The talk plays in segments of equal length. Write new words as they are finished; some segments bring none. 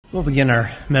We'll begin our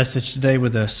message today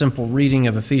with a simple reading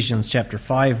of Ephesians chapter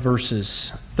 5,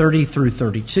 verses 30 through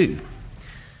 32.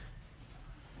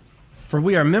 For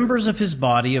we are members of his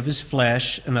body, of his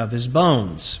flesh, and of his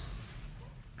bones.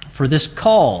 For this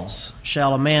cause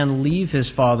shall a man leave his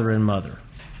father and mother,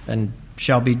 and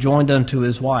shall be joined unto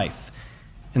his wife,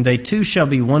 and they two shall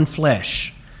be one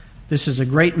flesh. This is a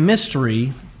great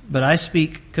mystery, but I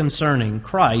speak concerning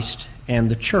Christ and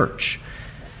the church.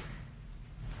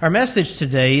 Our message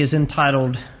today is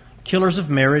entitled Killers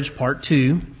of Marriage, Part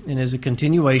 2, and is a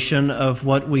continuation of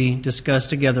what we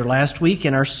discussed together last week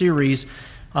in our series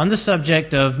on the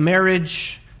subject of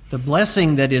marriage, the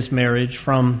blessing that is marriage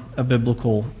from a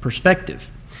biblical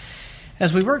perspective.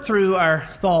 As we worked through our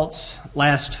thoughts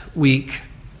last week,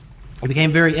 it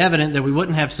became very evident that we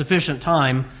wouldn't have sufficient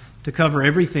time to cover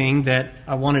everything that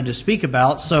I wanted to speak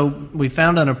about, so we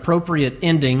found an appropriate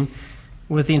ending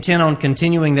with the intent on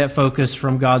continuing that focus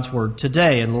from God's Word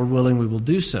today, and Lord willing, we will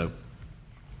do so.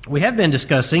 We have been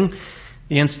discussing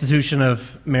the institution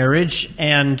of marriage,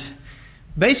 and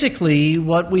basically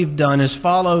what we've done is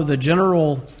follow the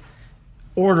general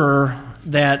order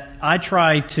that I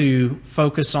try to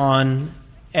focus on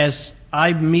as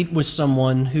I meet with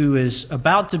someone who is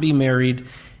about to be married,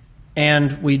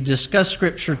 and we discuss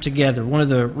Scripture together. One of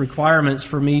the requirements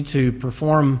for me to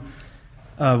perform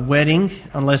a wedding,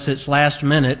 unless it's last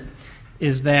minute,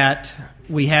 is that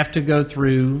we have to go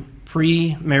through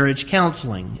pre-marriage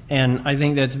counseling. And I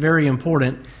think that's very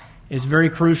important. It's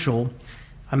very crucial.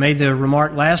 I made the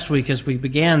remark last week as we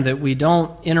began that we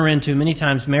don't enter into many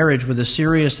times marriage with a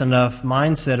serious enough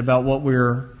mindset about what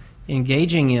we're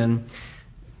engaging in.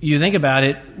 You think about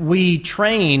it, we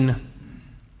train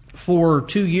for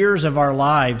 2 years of our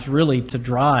lives really to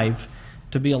drive,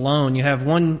 to be alone. You have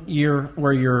 1 year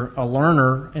where you're a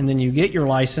learner, and then you get your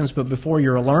license, but before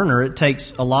you're a learner, it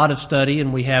takes a lot of study,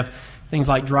 and we have things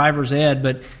like driver's ed,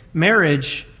 but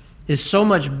marriage is so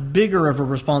much bigger of a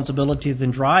responsibility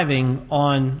than driving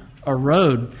on a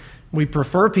road. We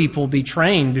prefer people be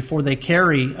trained before they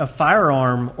carry a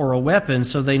firearm or a weapon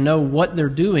so they know what they're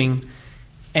doing,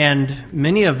 and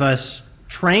many of us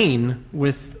train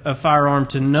with a firearm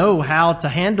to know how to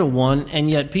handle one,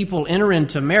 and yet people enter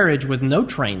into marriage with no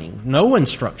training, no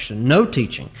instruction, no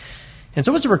teaching. And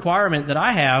so it's a requirement that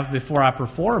I have before I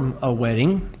perform a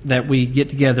wedding that we get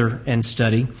together and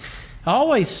study. I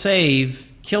always save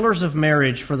killers of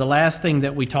marriage for the last thing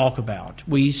that we talk about.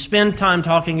 We spend time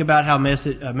talking about how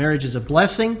marriage is a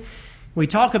blessing. We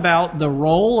talk about the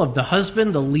role of the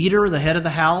husband, the leader, the head of the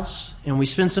house, and we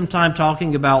spend some time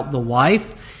talking about the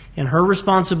wife and her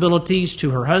responsibilities to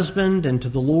her husband and to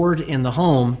the Lord in the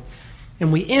home. And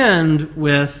we end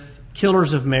with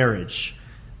killers of marriage,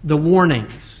 the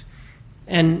warnings.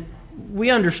 And we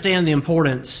understand the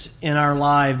importance in our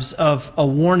lives of a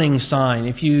warning sign.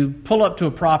 If you pull up to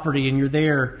a property and you're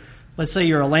there, let's say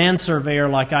you're a land surveyor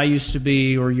like I used to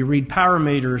be, or you read power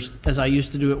meters as I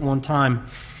used to do at one time.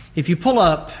 If you pull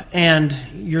up and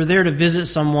you're there to visit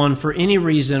someone for any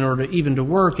reason or even to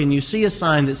work, and you see a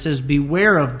sign that says,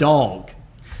 "Beware of dog,"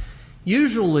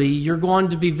 usually you're going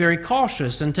to be very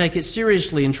cautious and take it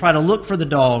seriously and try to look for the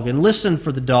dog and listen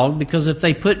for the dog, because if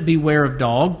they put "Beware of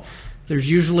dog," there's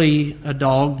usually a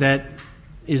dog that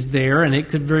is there and it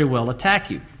could very well attack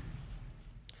you.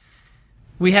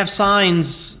 We have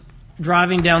signs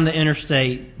driving down the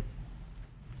interstate: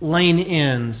 lane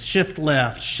ends, shift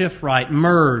left, shift right,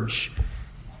 merge.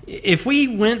 If we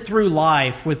went through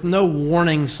life with no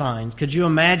warning signs, could you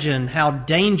imagine how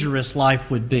dangerous life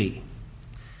would be?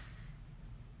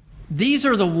 These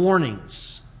are the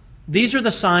warnings. These are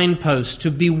the signposts to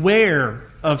beware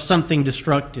of something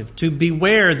destructive, to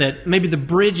beware that maybe the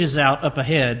bridge is out up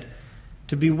ahead,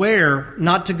 to beware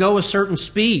not to go a certain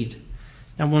speed.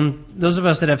 And when those of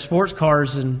us that have sports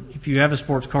cars, and if you have a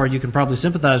sports car, you can probably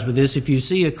sympathize with this. If you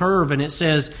see a curve and it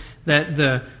says that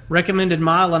the recommended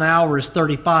mile an hour is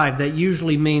 35, that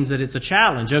usually means that it's a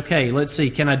challenge. Okay, let's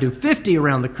see, can I do 50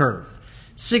 around the curve?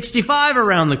 65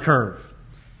 around the curve?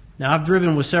 Now, I've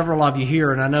driven with several of you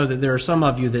here, and I know that there are some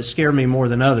of you that scare me more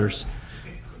than others.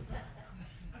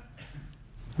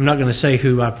 I'm not going to say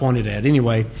who I pointed at.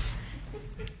 Anyway,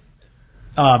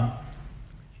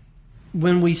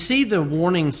 when we see the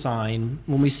warning sign,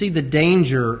 when we see the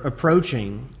danger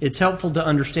approaching, it's helpful to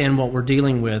understand what we're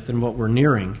dealing with and what we're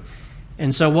nearing.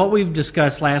 And so what we've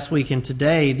discussed last week and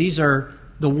today, these are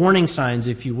the warning signs,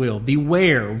 if you will.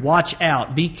 Beware, watch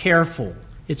out, be careful.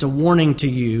 It's a warning to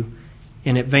you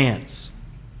in advance.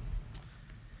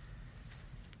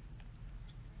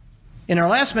 In our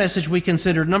last message, we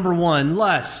considered, number one,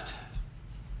 lust.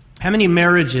 How many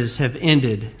marriages have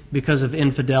ended because of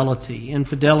infidelity?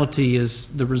 Infidelity is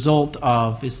the result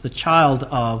of, it's the child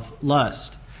of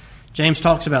lust. James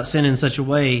talks about sin in such a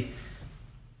way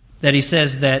that he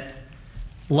says that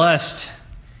lust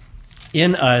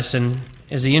in us, and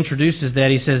as he introduces that,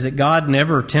 he says that God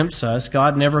never tempts us,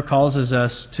 God never causes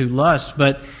us to lust,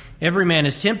 but every man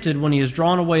is tempted when he is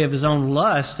drawn away of his own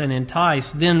lust and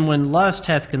enticed. Then when lust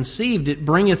hath conceived, it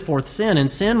bringeth forth sin,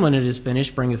 and sin, when it is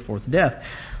finished, bringeth forth death.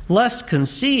 Lust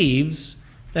conceives,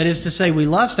 that is to say, we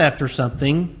lust after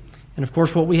something, and of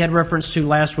course what we had reference to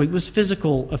last week was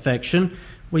physical affection.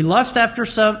 We lust after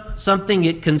something,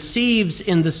 it conceives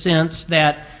in the sense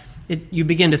that you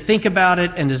begin to think about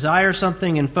it and desire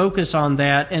something and focus on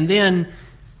that, and then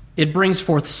it brings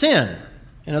forth sin.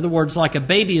 In other words, like a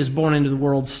baby is born into the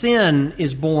world, sin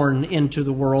is born into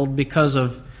the world because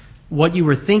of what you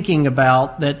were thinking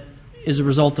about that is a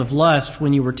result of lust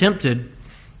when you were tempted.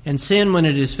 And sin, when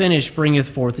it is finished, bringeth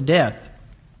forth death.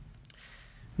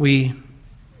 We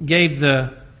gave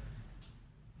the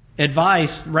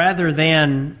advice, rather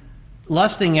than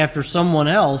lusting after someone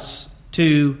else,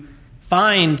 to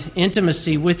find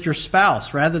intimacy with your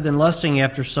spouse. Rather than lusting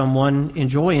after someone,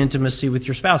 enjoy intimacy with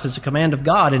your spouse. It's a command of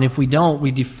God, and if we don't, we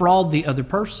defraud the other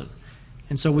person.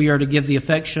 And so we are to give the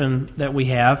affection that we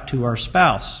have to our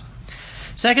spouse.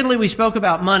 Secondly, we spoke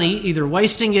about money, either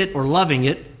wasting it or loving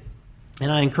it. And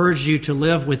I encourage you to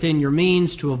live within your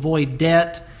means, to avoid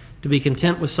debt, to be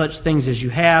content with such things as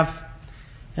you have.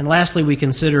 And lastly, we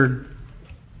considered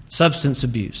substance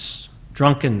abuse,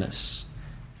 drunkenness,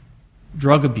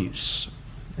 drug abuse,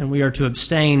 and we are to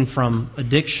abstain from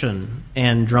addiction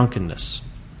and drunkenness.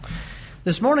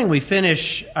 This morning we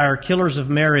finish our Killers of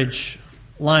Marriage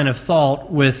line of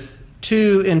thought with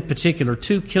two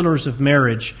killers of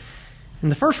marriage. And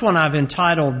the first one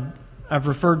I've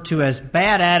referred to as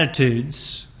bad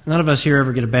attitudes. None of us here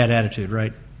ever get a bad attitude,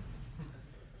 right?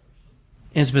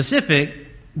 In specific,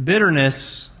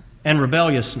 bitterness and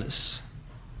rebelliousness.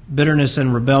 Bitterness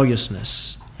and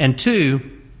rebelliousness. And two,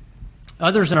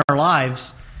 others in our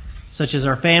lives, such as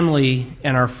our family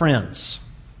and our friends.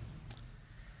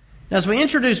 Now, as we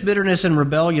introduce bitterness and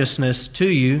rebelliousness to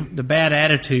you, the bad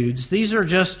attitudes, these are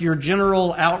just your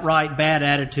general outright bad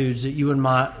attitudes that you and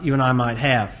I might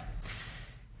have.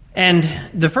 And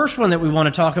the first one that we want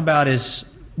to talk about is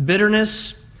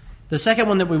bitterness. The second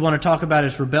one that we want to talk about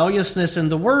is rebelliousness. And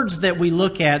the words that we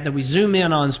look at, that we zoom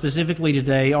in on specifically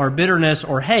today, are bitterness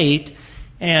or hate,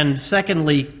 and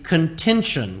secondly,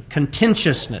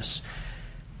 contentiousness.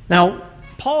 Now,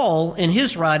 Paul, in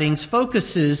his writings,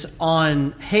 focuses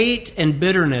on hate and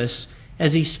bitterness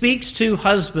as he speaks to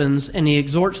husbands and he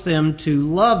exhorts them to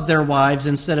love their wives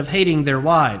instead of hating their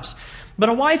wives. But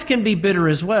a wife can be bitter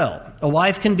as well. A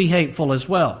wife can be hateful as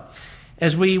well.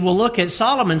 As we will look at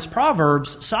Solomon's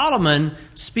Proverbs, Solomon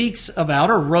speaks about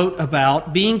or wrote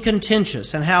about being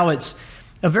contentious and how it's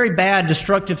a very bad,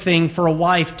 destructive thing for a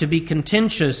wife to be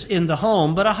contentious in the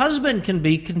home, but a husband can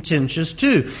be contentious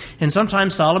too. And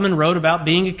sometimes Solomon wrote about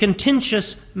being a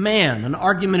contentious man, an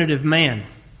argumentative man.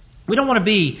 We don't want to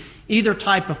be either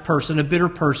type of person, a bitter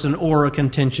person or a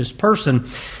contentious person.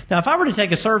 Now, if I were to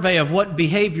take a survey of what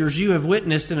behaviors you have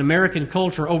witnessed in American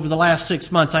culture over the last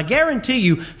 6 months, I guarantee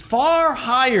you far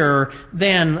higher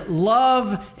than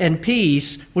love and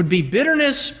peace would be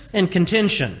bitterness and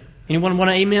contention. Anyone want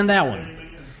to amen that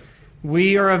one?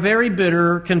 We are a very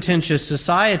bitter, contentious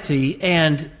society,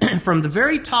 and from the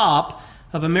very top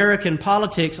of American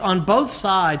politics, on both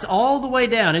sides, all the way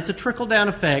down, it's a trickle-down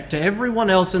effect to everyone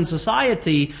else in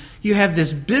society. You have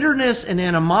this bitterness and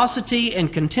animosity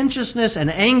and contentiousness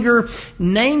and anger,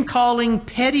 name-calling,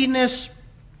 pettiness.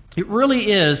 It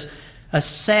really is a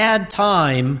sad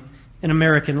time in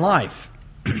American life.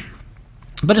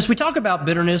 But as we talk about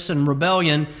bitterness and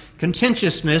rebellion,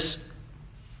 contentiousness,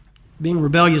 being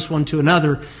rebellious one to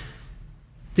another,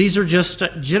 these are just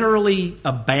generally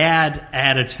a bad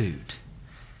attitude.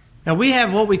 Now, we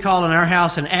have what we call in our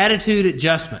house an attitude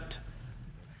adjustment.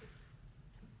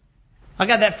 I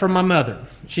got that from my mother.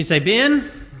 She'd say,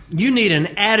 Ben, you need an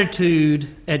attitude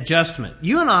adjustment.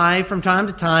 You and I, from time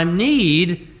to time,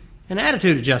 need an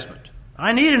attitude adjustment.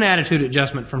 I need an attitude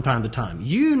adjustment from time to time.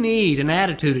 You need an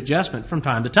attitude adjustment from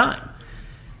time to time.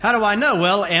 How do I know?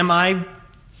 Well, am I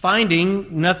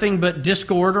finding nothing but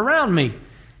discord around me?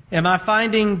 Am I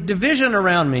finding division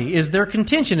around me? Is there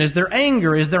contention? Is there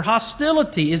anger? Is there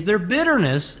hostility? Is there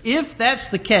bitterness? If that's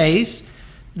the case,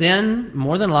 then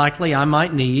more than likely I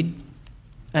might need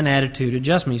an attitude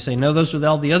adjustment. You say, no, those are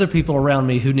all the other people around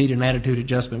me who need an attitude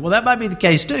adjustment. Well, that might be the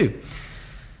case too.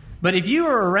 But if you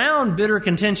are around bitter,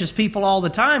 contentious people all the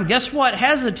time, guess what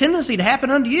has a tendency to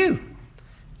happen unto you?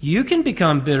 You can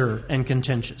become bitter and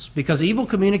contentious because evil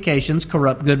communications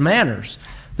corrupt good manners.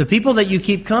 The people that you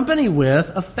keep company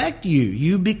with affect you.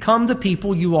 You become the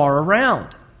people you are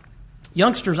around.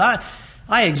 Youngsters, I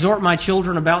exhort my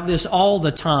children about this all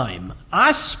the time.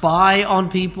 I spy on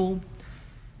people.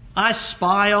 I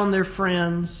spy on their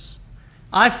friends.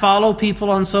 I follow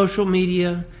people on social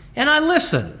media, and I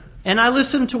listen. And I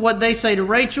listen to what they say to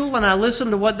Rachel, and I listen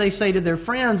to what they say to their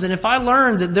friends. And if I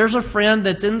learn that there's a friend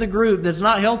that's in the group that's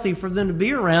not healthy for them to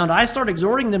be around, I start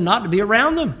exhorting them not to be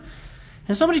around them.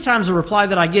 And so many times the reply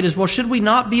that I get is, well, should we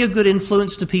not be a good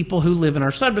influence to people who live in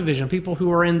our subdivision, people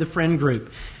who are in the friend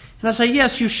group? And I say,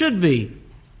 yes, you should be.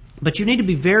 But you need to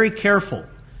be very careful,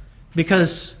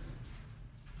 because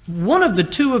one of the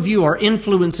two of you are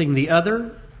influencing the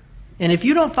other. And if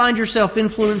you don't find yourself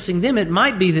influencing them, it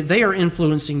might be that they are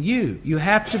influencing you. You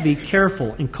have to be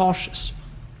careful and cautious.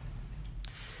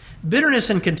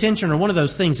 Bitterness and contention are one of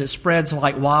those things that spreads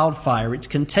like wildfire. It's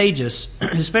contagious,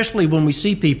 especially when we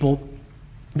see people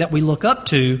that we look up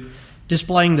to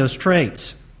displaying those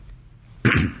traits.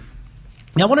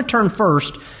 Now, I want to turn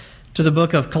first to the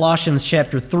book of Colossians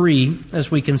chapter 3 as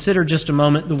we consider just a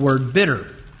moment the word bitter.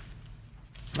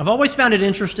 I've always found it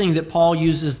interesting that Paul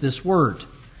uses this word.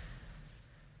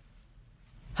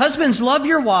 Husbands, love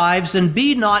your wives and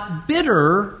be not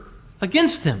bitter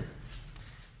against them.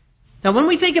 Now, when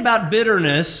we think about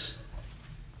bitterness,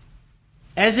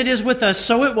 as it is with us,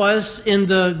 so it was in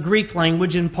the Greek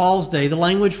language in Paul's day, the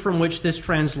language from which this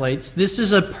translates. This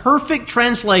is a perfect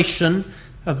translation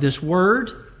of this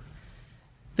word.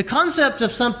 The concept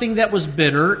of something that was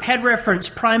bitter had reference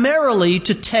primarily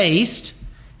to taste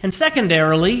and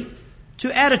secondarily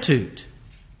to attitude.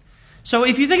 So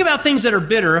if you think about things that are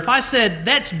bitter, if I said,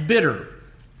 that's bitter,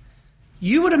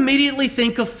 you would immediately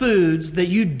think of foods that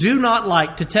you do not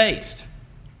like to taste.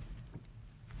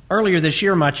 Earlier this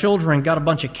year, my children got a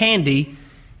bunch of candy,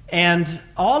 and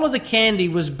all of the candy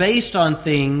was based on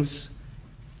things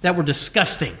that were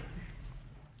disgusting.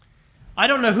 I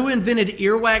don't know who invented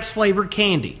earwax-flavored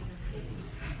candy.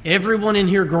 Everyone in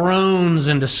here groans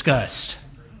in disgust.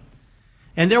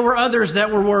 And there were others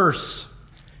that were worse.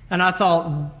 And I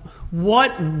thought,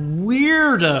 what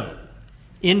weirdo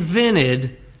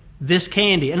invented this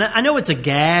candy? And I know it's a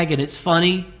gag and it's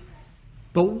funny,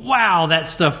 but wow, that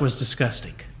stuff was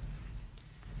disgusting.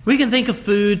 We can think of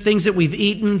food, things that we've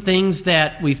eaten, things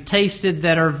that we've tasted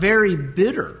that are very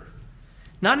bitter.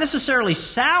 Not necessarily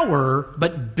sour,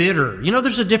 but bitter. You know,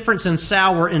 there's a difference in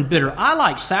sour and bitter. I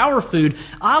like sour food.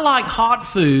 I like hot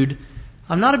food.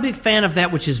 I'm not a big fan of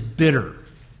that which is bitter.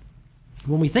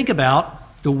 When we think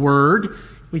about the word,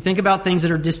 we think about things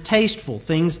that are distasteful,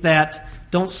 things that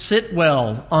don't sit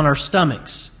well on our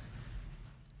stomachs.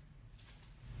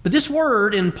 But this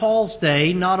word in Paul's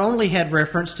day not only had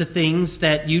reference to things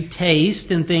that you taste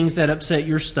and things that upset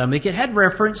your stomach, it had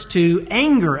reference to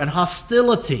anger and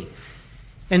hostility.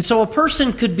 And so a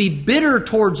person could be bitter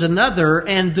towards another,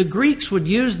 and the Greeks would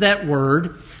use that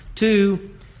word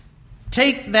to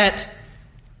take that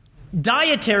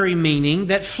dietary meaning,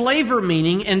 that flavor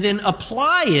meaning, and then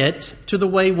apply it to the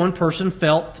way one person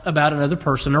felt about another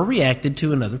person or reacted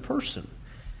to another person.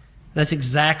 That's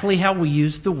exactly how we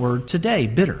use the word today,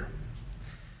 bitter.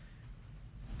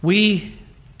 We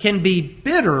can be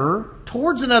bitter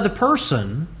towards another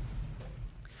person.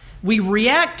 We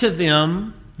react to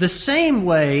them the same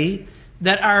way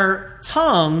that our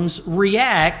tongues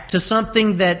react to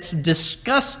something that's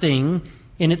disgusting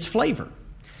in its flavor.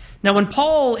 Now, when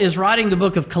Paul is writing the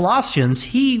book of Colossians,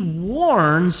 he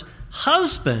warns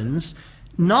husbands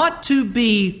not to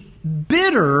be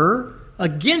bitter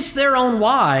against their own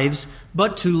wives,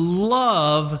 but to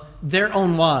love their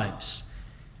own wives.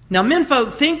 Now,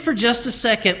 menfolk, think for just a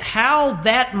second how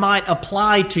that might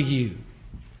apply to you.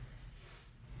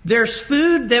 There's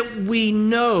food that we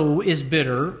know is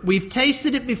bitter. We've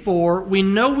tasted it before. We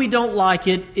know we don't like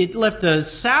it. It left a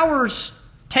sour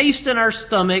taste in our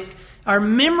stomach. Our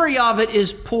memory of it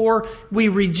is poor. We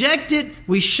reject it.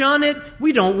 We shun it.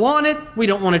 We don't want it. We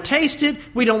don't want to taste it.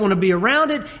 We don't want to be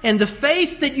around it. And the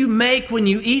face that you make when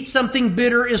you eat something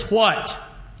bitter is what?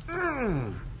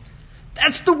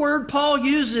 That's the word Paul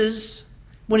uses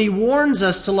when he warns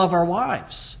us to love our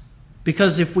wives.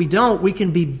 Because if we don't, we can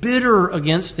be bitter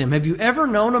against them. Have you ever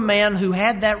known a man who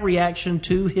had that reaction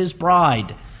to his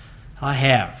bride? I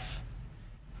have.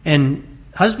 And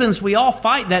husbands, we all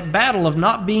fight that battle of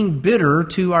not being bitter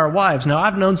to our wives. Now,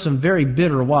 I've known some very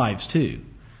bitter wives, too.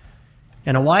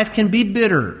 And a wife can be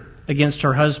bitter against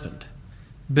her husband.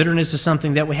 Bitterness is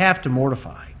something that we have to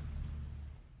mortify.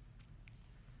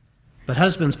 But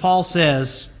husbands, Paul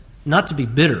says, not to be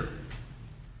bitter,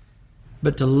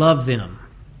 but to love them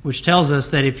which tells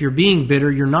us that if you're being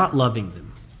bitter, you're not loving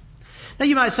them. Now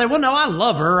you might say, well, no, I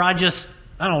love her. I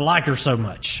don't like her so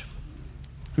much.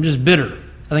 I'm just bitter.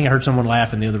 I think I heard someone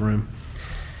laugh in the other room.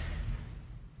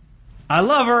 I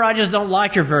love her. I just don't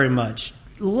like her very much.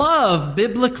 Love,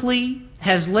 biblically,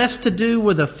 has less to do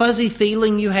with a fuzzy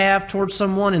feeling you have towards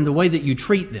someone and the way that you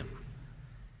treat them.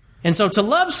 And so to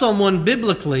love someone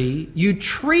biblically, you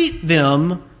treat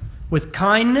them with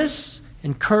kindness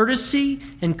and courtesy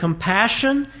and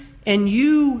compassion, and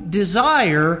you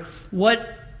desire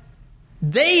what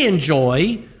they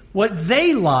enjoy, what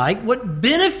they like, what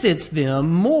benefits them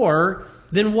more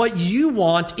than what you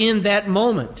want in that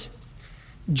moment.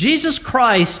 Jesus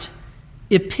Christ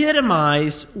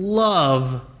epitomized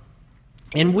love,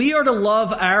 and we are to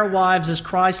love our wives as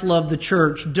Christ loved the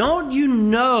church. Don't you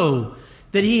know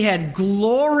that He had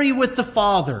glory with the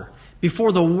Father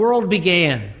before the world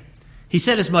began? He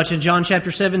said as much in John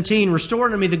chapter 17, "Restore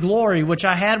unto me the glory which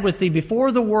I had with thee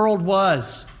before the world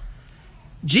was."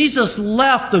 Jesus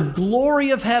left the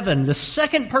glory of heaven. The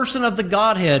second person of the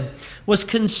Godhead was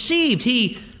conceived.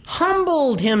 He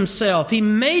humbled Himself. He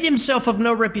made Himself of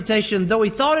no reputation. Though He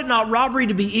thought it not robbery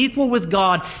to be equal with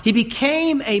God, He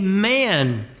became a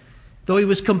man. Though He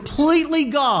was completely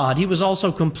God, He was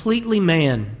also completely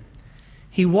man.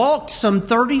 He walked some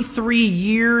 33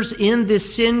 years in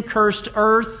this sin-cursed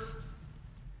earth,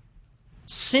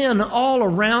 sin all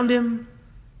around Him,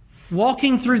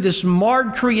 walking through this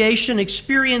marred creation,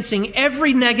 experiencing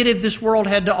every negative this world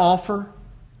had to offer.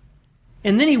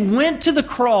 And then He went to the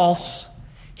cross.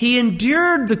 He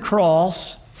endured the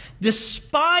cross,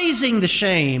 despising the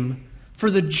shame,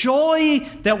 for the joy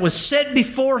that was set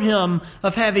before Him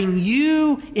of having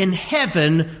you in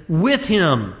heaven with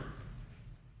Him.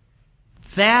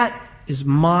 That is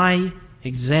my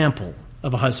example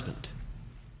of a husband.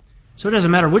 So it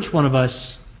doesn't matter which one of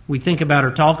us we think about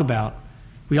or talk about.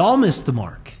 We all miss the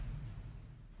mark.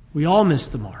 We all miss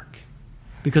the mark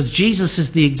because Jesus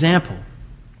is the example.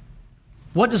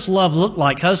 What does love look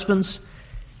like, husbands?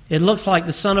 It looks like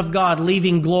the Son of God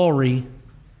leaving glory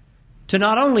to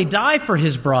not only die for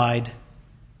His bride,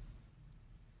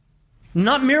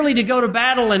 not merely to go to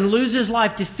battle and lose His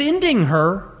life defending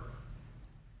her,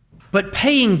 but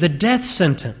paying the death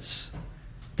sentence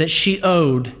that she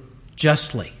owed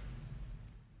justly.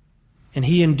 And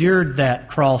He endured that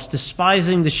cross,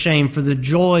 despising the shame for the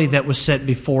joy that was set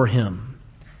before Him.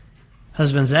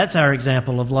 Husbands, that's our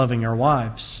example of loving our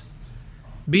wives.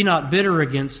 Be not bitter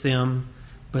against them,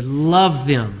 but love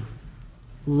them.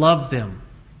 Love them.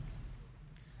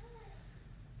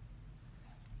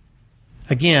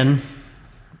 Again,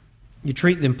 you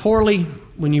treat them poorly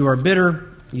when you are bitter.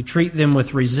 You treat them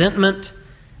with resentment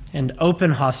and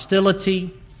open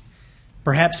hostility.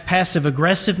 Perhaps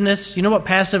passive-aggressiveness. You know what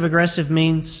passive-aggressive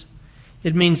means?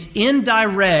 It means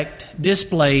indirect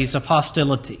displays of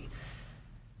hostility.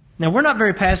 Now, we're not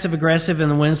very passive-aggressive in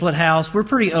the Winslet house. We're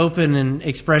pretty open in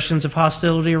expressions of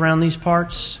hostility around these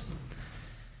parts.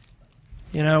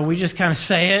 You know, we just kind of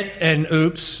say it and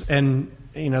oops. And,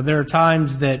 you know, there are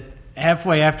times that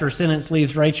halfway after a sentence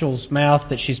leaves Rachel's mouth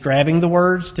that she's grabbing the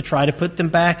words to try to put them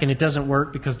back, and it doesn't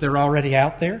work because they're already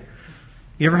out there.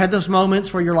 You ever had those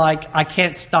moments where you're like, I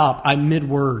can't stop, I'm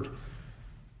mid-word?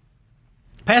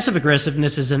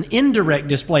 Passive-aggressiveness is an indirect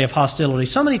display of hostility.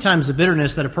 So many times the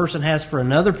bitterness that a person has for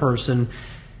another person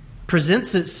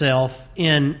presents itself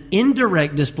in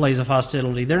indirect displays of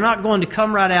hostility. They're not going to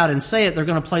come right out and say it. They're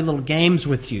going to play little games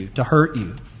with you to hurt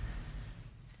you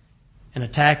and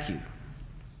attack you.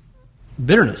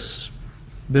 Bitterness.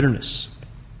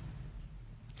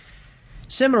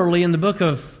 Similarly, in the book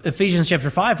of Ephesians chapter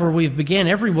 5, where we've began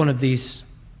every one of these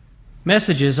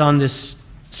messages on this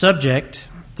subject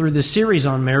through this series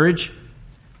on marriage,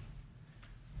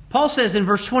 Paul says in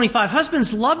verse 25,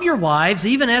 "Husbands, love your wives,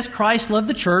 even as Christ loved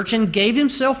the church and gave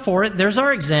Himself for it." There's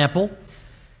our example.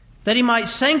 "That He might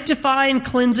sanctify and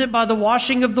cleanse it by the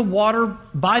washing of the water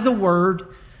by the word,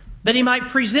 that He might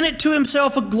present it to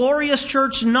Himself a glorious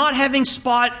church, not having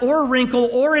spot or wrinkle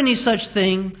or any such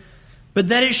thing, but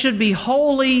that it should be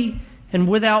holy and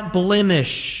without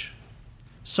blemish.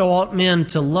 So ought men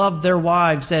to love their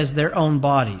wives as their own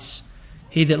bodies.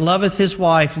 He that loveth his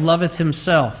wife loveth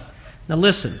himself." Now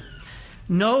listen,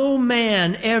 no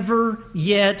man ever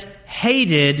yet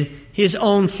hated his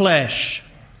own flesh,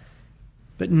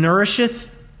 but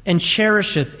nourisheth and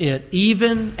cherisheth it,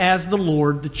 even as the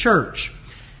Lord the church.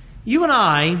 You and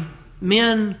I,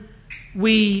 men,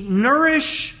 we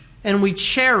nourish and we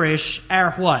cherish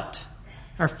our what?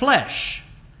 Our flesh.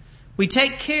 We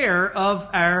take care of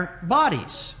our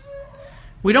bodies.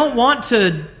 We don't want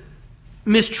to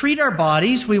mistreat our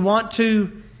bodies. We want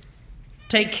to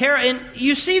take care. And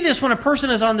you see this when a person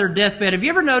is on their deathbed. Have you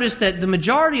ever noticed that the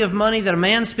majority of money that a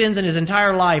man spends in his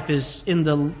entire life is in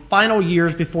the final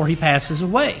years before he passes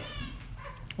away?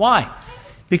 Why?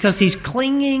 Because he's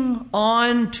clinging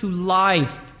on to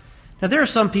life. Now, there are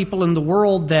some people in the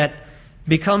world that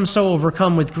become so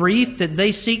overcome with grief that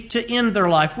they seek to end their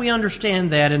life. We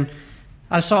understand that. And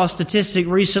I saw a statistic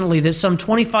recently that some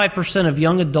 25% of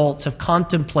young adults have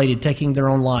contemplated taking their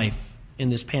own life in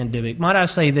this pandemic. Might I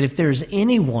say that if there is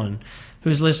anyone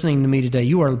who's listening to me today,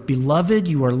 you are beloved,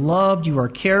 you are loved, you are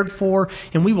cared for,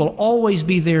 and we will always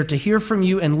be there to hear from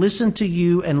you and listen to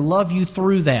you and love you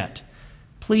through that.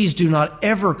 Please do not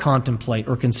ever contemplate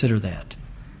or consider that.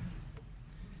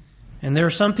 And there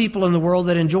are some people in the world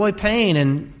that enjoy pain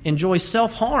and enjoy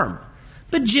self-harm.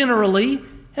 But generally,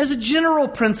 as a general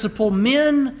principle,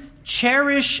 men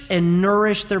cherish and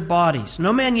nourish their bodies.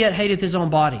 No man yet hateth his own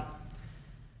body.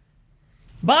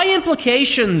 By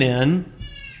implication, then,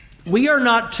 we are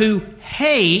not to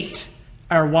hate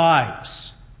our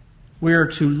wives. We are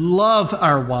to love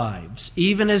our wives,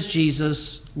 even as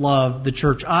Jesus loved the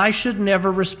church. I should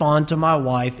never respond to my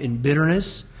wife in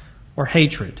bitterness or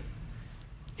hatred.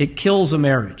 It kills a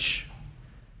marriage.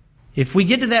 If we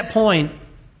get to that point,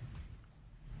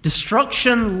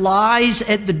 destruction lies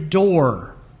at the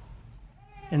door,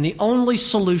 and the only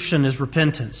solution is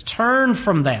repentance. Turn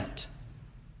from that.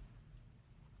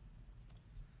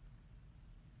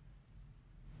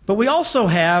 But we also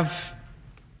have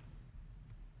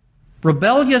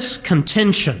rebellious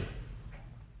contention.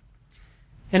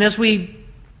 And as we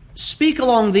speak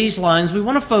along these lines, we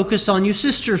want to focus on you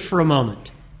sisters for a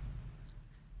moment.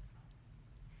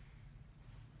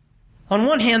 On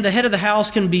one hand, the head of the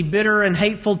house can be bitter and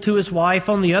hateful to his wife.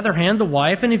 On the other hand, the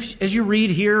wife, and as you read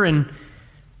here in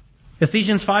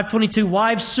Ephesians 5:22,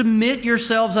 wives, submit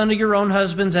yourselves unto your own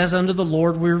husbands as unto the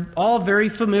Lord. We're all very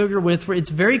familiar with, it's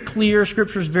very clear,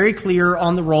 Scripture is very clear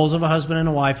on the roles of a husband and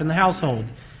a wife in the household.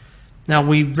 Now,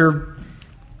 we're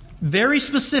very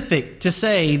specific to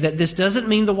say that this doesn't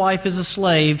mean the wife is a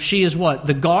slave. She is what?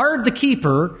 The guard, the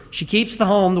keeper. She keeps the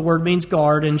home. The word means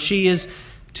guard. And she is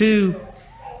to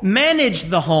manage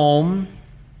the home.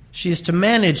 She is to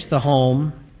manage the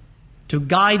home, to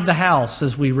guide the house,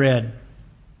 as we read.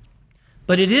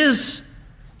 But it is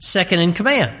second in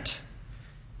command.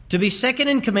 To be second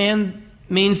in command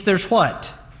means there's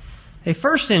what? A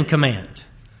first in command.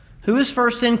 Who is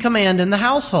first in command in the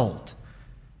household?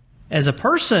 As a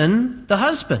person, the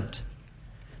husband.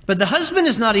 But the husband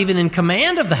is not even in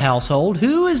command of the household.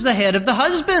 Who is the head of the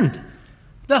husband?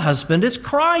 The husband is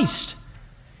Christ.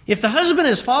 If the husband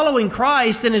is following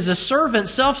Christ and is a servant,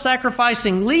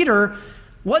 self-sacrificing leader,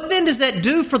 what then does that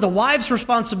do for the wife's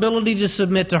responsibility to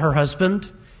submit to her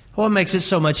husband? Well, it makes it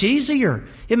so much easier.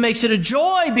 It makes it a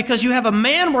joy because you have a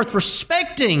man worth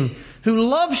respecting who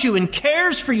loves you and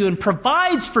cares for you and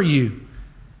provides for you.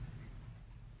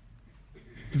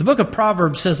 The book of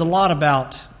Proverbs says a lot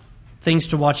about things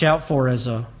to watch out for as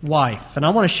a wife, and I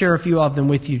want to share a few of them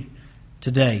with you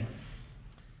today.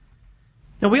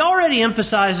 Now, we already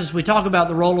emphasized as we talk about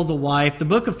the role of the wife, the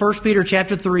book of 1 Peter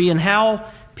chapter 3, and how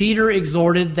Peter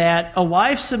exhorted that a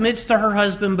wife submits to her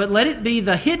husband, but let it be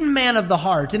the hidden man of the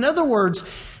heart. In other words,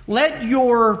 let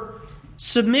your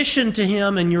submission to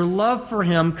him and your love for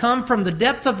him come from the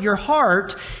depth of your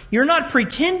heart. You're not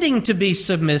pretending to be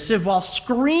submissive while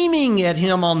screaming at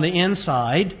him on the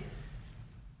inside,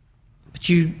 but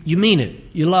you mean it.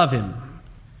 You love him.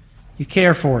 You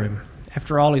care for him.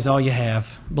 After all, he's all you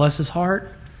have. Bless his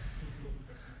heart.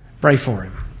 Pray for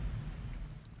him.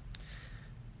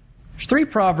 There's 3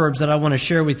 proverbs that I want to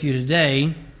share with you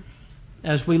today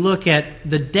as we look at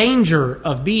the danger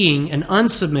of being an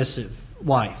unsubmissive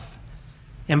wife.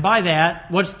 And by that,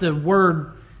 what's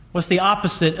the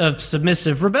opposite of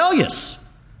submissive? Rebellious.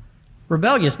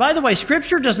 Rebellious. By the way,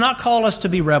 Scripture does not call us to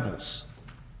be rebels.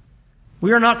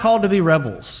 We are not called to be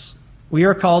rebels. We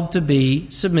are called to be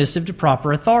submissive to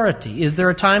proper authority. Is there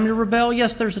a time to rebel?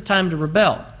 Yes, there's a time to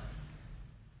rebel.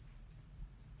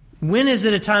 When is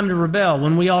it a time to rebel?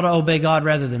 When we ought to obey God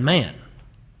rather than man.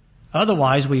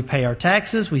 Otherwise, we pay our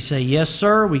taxes, we say, yes,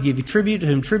 sir, we give you tribute to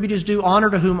whom tribute is due, honor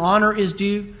to whom honor is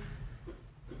due.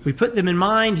 We put them in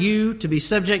mind, you, to be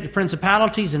subject to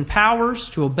principalities and powers,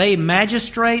 to obey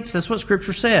magistrates. That's what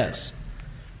Scripture says.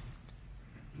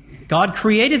 God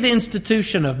created the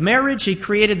institution of marriage. He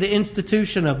created the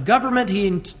institution of government.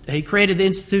 He created the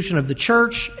institution of the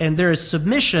church. And there is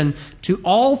submission to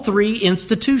all 3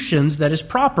 institutions that is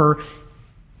proper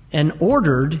and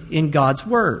ordered in God's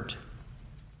Word.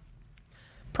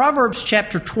 Proverbs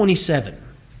chapter 27.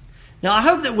 Now, I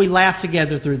hope that we laugh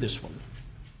together through this one.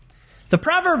 The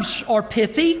Proverbs are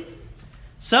pithy.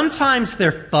 Sometimes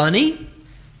they're funny.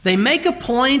 They make a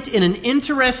point in an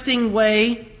interesting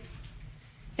way.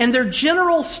 And they're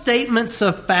general statements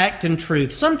of fact and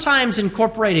truth, sometimes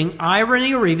incorporating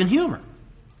irony or even humor.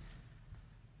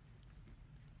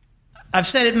 I've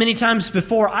said it many times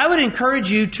before, I would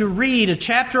encourage you to read a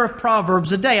chapter of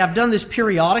Proverbs a day. I've done this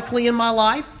periodically in my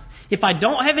life. If I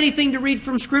don't have anything to read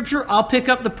from Scripture, I'll pick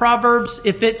up the Proverbs.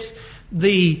 If it's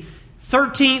the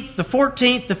 13th, the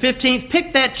 14th, the 15th,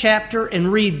 pick that chapter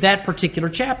and read that particular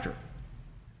chapter.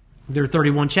 There are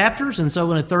 31 chapters, and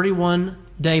so in a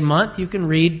 31-day month, you can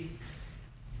read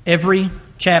every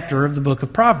chapter of the book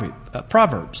of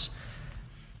Proverbs.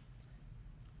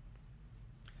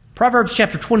 Proverbs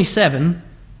chapter 27,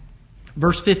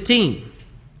 verse 15.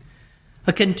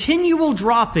 A continual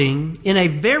dropping in a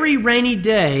very rainy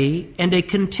day and a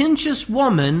contentious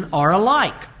woman are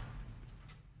alike.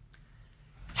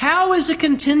 How is a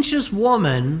contentious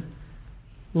woman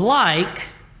like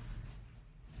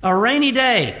a rainy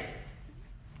day?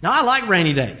 Now, I like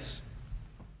rainy days.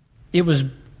 It was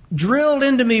drilled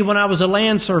into me when I was a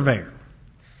land surveyor.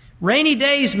 Rainy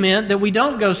days meant that we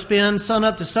don't go spend sun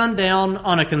up to sundown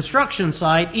on a construction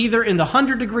site, either in the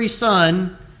 100-degree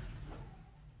sun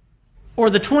or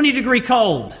the 20-degree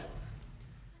cold.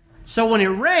 So when it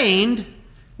rained,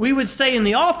 we would stay in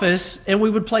the office and we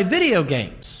would play video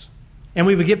games. And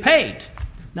we would get paid.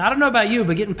 Now, I don't know about you,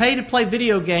 but getting paid to play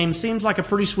video games seems like a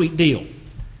pretty sweet deal.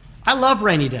 I love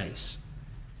rainy days.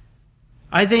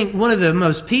 I think one of the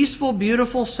most peaceful,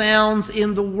 beautiful sounds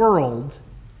in the world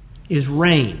is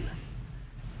rain.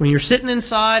 When you're sitting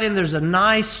inside and there's a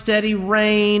nice, steady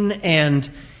rain and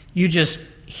you just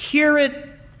hear it.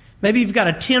 Maybe you've got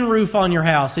a tin roof on your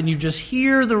house and you just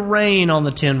hear the rain on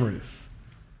the tin roof.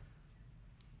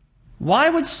 Why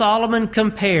would Solomon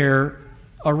compare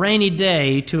a rainy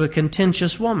day to a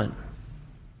contentious woman?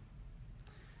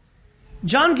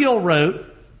 John Gill wrote,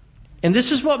 and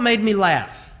this is what made me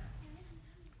laugh.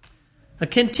 A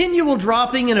continual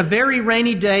dropping in a very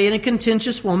rainy day and a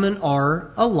contentious woman are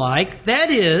alike.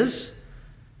 That is,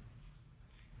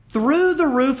 through the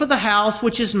roof of the house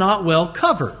which is not well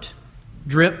covered.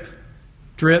 Drip,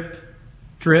 drip,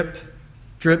 drip,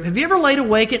 drip. Have you ever laid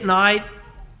awake at night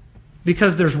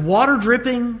because there's water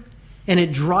dripping and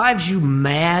it drives you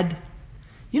mad?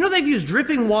 You know they've used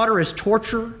dripping water as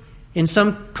torture in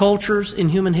some cultures in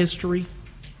human history.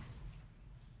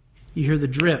 You hear the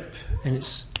drip and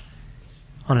it's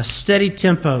on a steady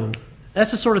tempo.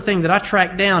 That's the sort of thing that I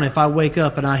track down if I wake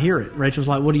up and I hear it. Rachel's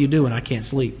like, "What are you doing?" I can't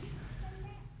sleep.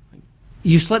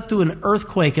 You slept through an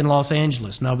earthquake in Los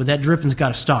Angeles. No, but that dripping's got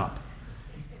to stop.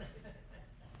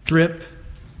 Drip,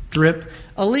 drip.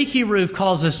 A leaky roof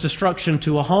causes destruction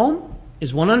to a home,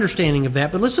 is one understanding of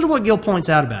that. But listen to what Gill points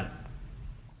out about it.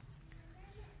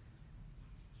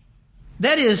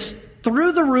 That is,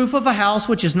 through the roof of a house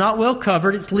which is not well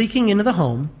covered, it's leaking into the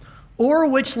home, or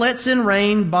which lets in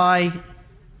rain by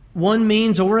one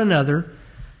means or another,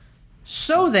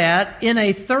 so that in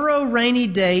a thorough rainy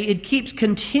day it keeps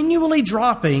continually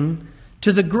dropping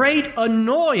to the great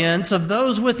annoyance of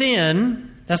those within.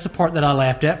 That's the part that I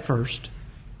laughed at first.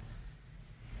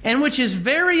 And which is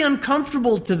very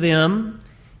uncomfortable to them.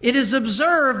 It is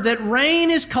observed that rain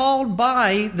is called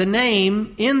by the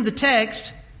name in the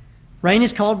text. Rain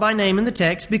is called by name in the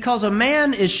text because a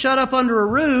man is shut up under a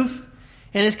roof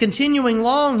and is continuing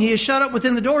long. He is shut up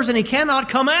within the doors and he cannot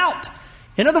come out.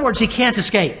 In other words, he can't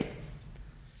escape.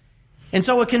 And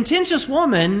so a contentious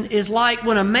woman is like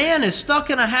when a man is stuck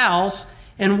in a house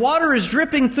and water is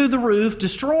dripping through the roof,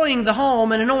 destroying the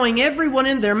home and annoying everyone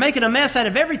in there, making a mess out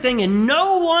of everything, and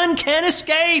no one can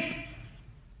escape.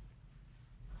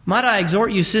 Might I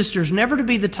exhort you, sisters, never to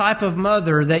be the type of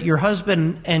mother that your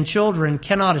husband and children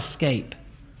cannot escape.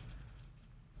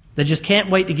 They just can't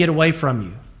wait to get away from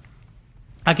you.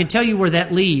 I can tell you where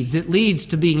that leads. It leads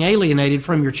to being alienated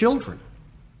from your children.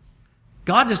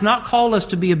 God does not call us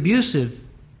to be abusive,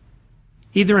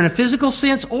 either in a physical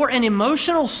sense or an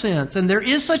emotional sense. And there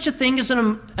is such a thing as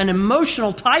an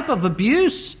emotional type of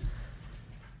abuse.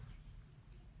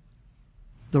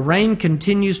 The rain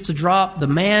continues to drop. The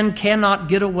man cannot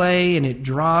get away, and it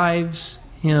drives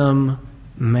him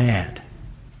mad.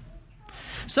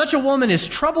 Such a woman is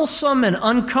troublesome and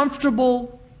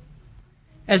uncomfortable.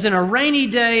 As in a rainy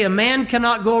day, a man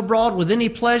cannot go abroad with any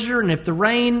pleasure, and if the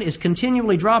rain is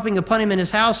continually dropping upon him in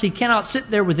his house, he cannot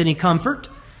sit there with any comfort.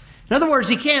 In other words,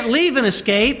 he can't leave and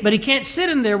escape, but he can't sit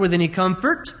in there with any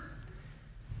comfort.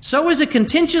 So is a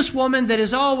contentious woman that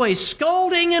is always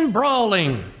scolding and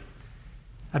brawling.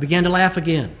 I began to laugh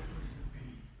again.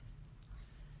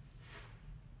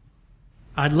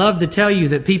 I'd love to tell you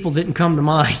that people didn't come to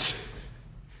mind.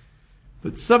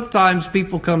 But sometimes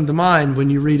people come to mind when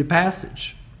you read a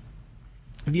passage.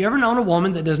 Have you ever known a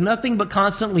woman that does nothing but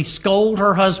constantly scold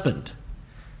her husband?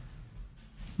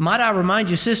 Might I remind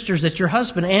you, sisters, that your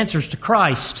husband answers to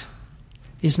Christ.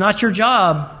 It's not your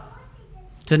job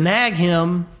to nag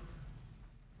him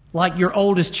like your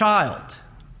oldest child,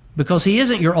 because he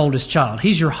isn't your oldest child.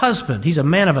 He's your husband. He's a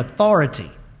man of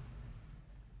authority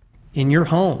in your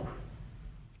home.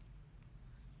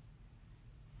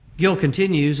 Gill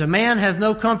continues, a man has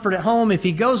no comfort at home. If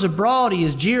he goes abroad, he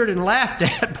is jeered and laughed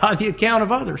at by the account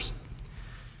of others.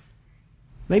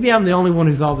 Maybe I'm the only one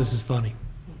who thought this is funny.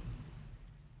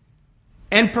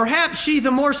 And perhaps she the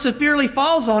more severely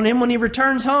falls on him when he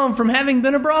returns home from having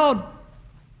been abroad.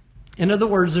 In other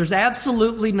words, there's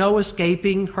absolutely no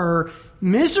escaping her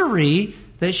misery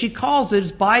that she calls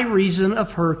it by reason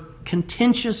of her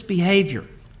contentious behavior.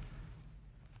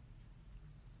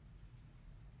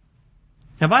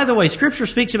 Now, by the way, Scripture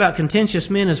speaks about contentious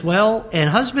men as well. And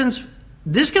husbands,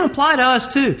 this can apply to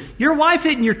us too. Your wife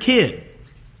isn't your kid.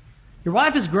 Your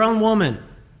wife is a grown woman.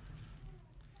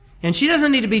 And she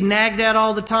doesn't need to be nagged at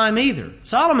all the time either.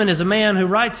 Solomon is a man who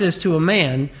writes this to a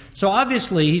man. So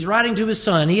obviously he's writing to his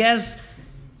son. He has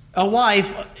a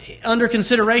wife under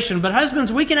consideration. But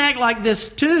husbands, we can act like this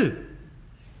too.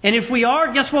 And if we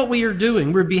are, guess what we are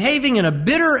doing? We're behaving in a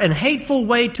bitter and hateful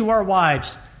way to our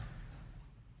wives.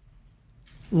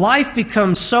 Life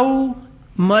becomes so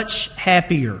much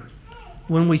happier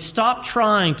when we stop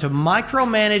trying to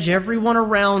micromanage everyone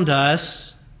around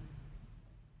us.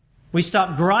 We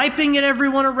stop griping at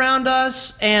everyone around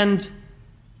us, and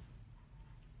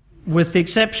with the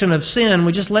exception of sin,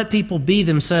 we just let people be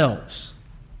themselves.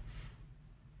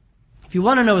 If you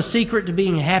want to know a secret to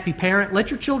being a happy parent, let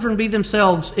your children be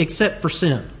themselves except for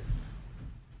sin.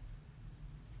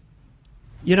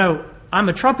 You know, I'm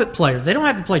a trumpet player. They don't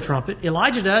have to play trumpet.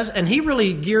 Elijah does, and he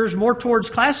really gears more towards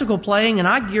classical playing, and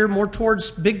I gear more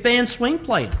towards big band swing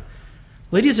playing.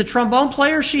 Lydia's a trombone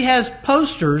player. She has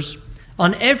posters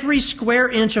on every square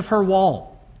inch of her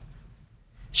wall.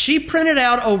 She printed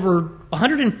out over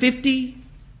 150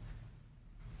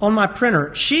 on my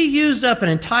printer. She used up an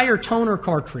entire toner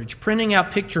cartridge printing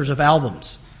out pictures of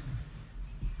albums.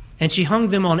 And she hung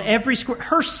them on every square.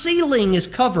 Her ceiling is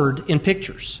covered in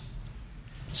pictures.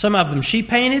 Some of them she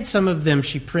painted, some of them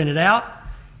she printed out,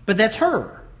 but that's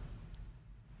her.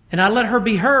 And I let her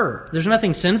be her. There's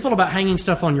nothing sinful about hanging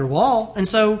stuff on your wall, and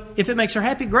so if it makes her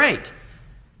happy, great.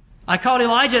 I called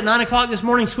Elijah at 9 o'clock this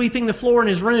morning sweeping the floor in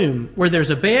his room where there's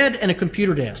a bed and a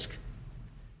computer desk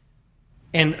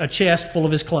and a chest full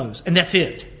of his clothes, and that's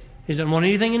it. He doesn't want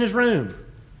anything in his room.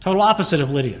 Total opposite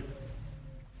of Lydia.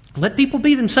 Let people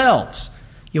be themselves.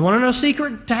 You want to know a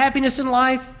secret to happiness in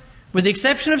life? With the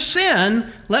exception of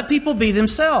sin, let people be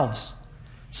themselves.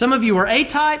 Some of you are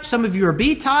A-type, some of you are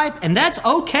B-type, and that's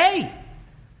okay.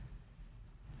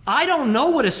 I don't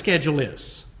know what a schedule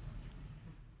is.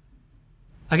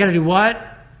 I got to do what?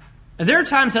 And there are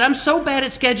times that I'm so bad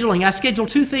at scheduling, I schedule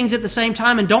two things at the same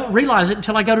time and don't realize it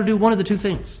until I go to do one of the two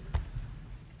things.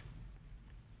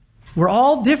 We're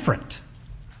all different.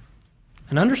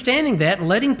 And understanding that and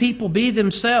letting people be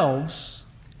themselves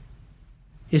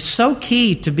is so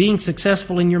key to being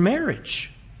successful in your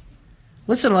marriage.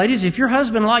 Listen, ladies, if your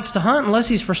husband likes to hunt, unless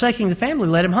he's forsaking the family,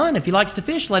 let him hunt. If he likes to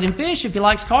fish, let him fish. If he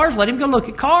likes cars, let him go look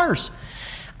at cars.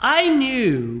 I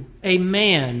knew a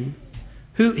man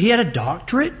who, he had a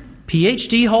doctorate,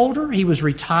 PhD holder. He was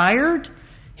retired.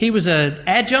 He was an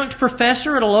adjunct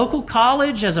professor at a local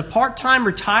college as a part-time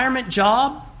retirement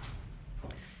job.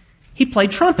 He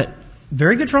played trumpet.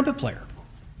 Very good trumpet player.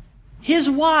 His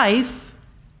wife,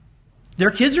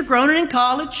 their kids are grown and in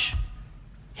college.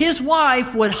 His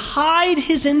wife would hide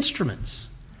his instruments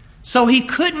so he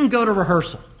couldn't go to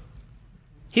rehearsal.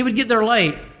 He would get there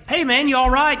late. Hey, man, you all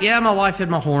right? Yeah, my wife hit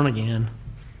my horn again.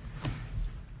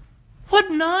 What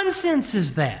nonsense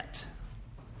is that?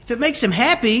 If it makes him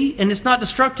happy and it's not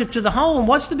destructive to the home,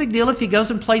 what's the big deal if he goes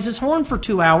and plays his horn for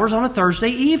 2 hours on a Thursday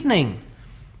evening?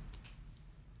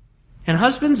 And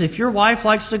husbands, if your wife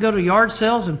likes to go to yard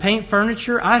sales and paint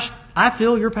furniture, I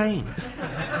feel your pain.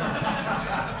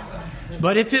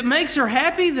 But if it makes her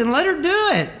happy, then let her do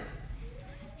it.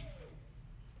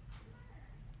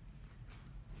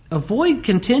 Avoid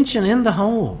contention in the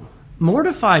home.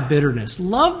 Mortify bitterness.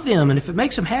 Love them, and if it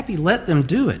makes them happy, let them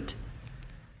do it.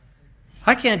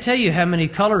 I can't tell you how many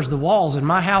colors the walls in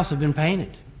my house have been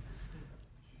painted.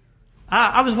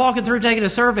 I was walking through taking a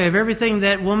survey of everything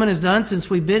that woman has done since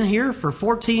we've been here for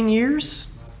 14 years.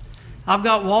 I've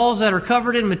got walls that are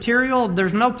covered in material.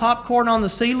 There's no popcorn on the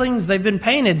ceilings. They've been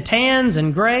painted tans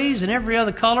and grays and every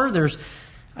other color.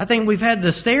 I think we've had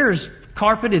the stairs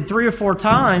carpeted 3 or 4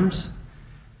 times.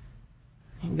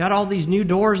 You've got all these new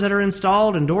doors that are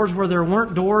installed and doors where there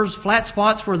weren't doors, flat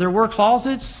spots where there were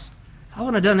closets. I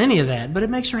wouldn't have done any of that, but it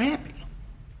makes her happy.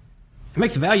 It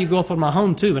makes the value go up on my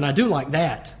home too, and I do like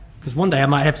that because one day I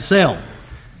might have to sell.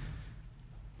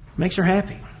 It makes her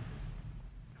happy.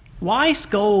 Why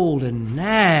scold and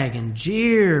nag and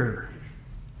jeer?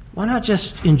 Why not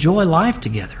just enjoy life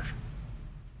together?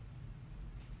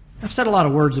 I've said a lot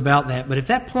of words about that, but if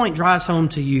that point drives home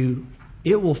to you,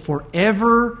 it will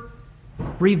forever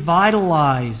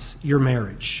revitalize your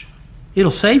marriage. It'll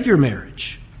save your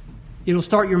marriage. It'll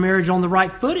start your marriage on the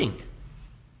right footing.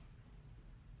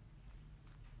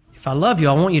 If I love you,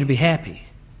 I want you to be happy.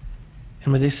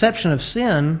 And with the exception of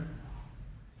sin,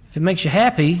 if it makes you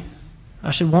happy, I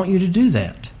should want you to do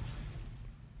that.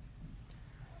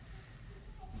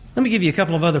 Let me give you a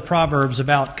couple of other proverbs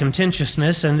about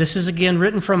contentiousness, and this is again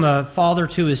written from a father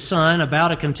to his son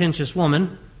about a contentious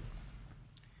woman.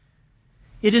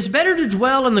 It is better to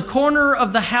dwell in the corner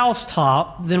of the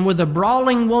housetop than with a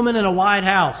brawling woman in a wide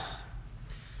house.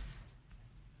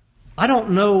 I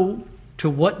don't know to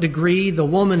what degree the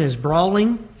woman is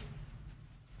brawling.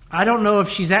 I don't know if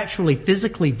she's actually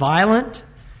physically violent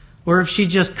or if she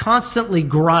just constantly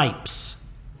gripes.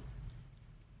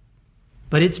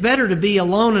 But it's better to be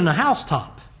alone in a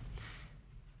housetop.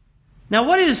 Now,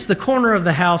 what is the corner of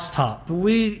the housetop?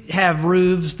 We have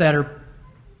roofs that are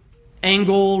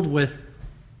angled with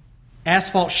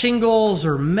asphalt shingles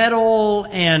or metal,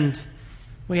 and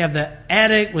we have the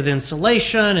attic with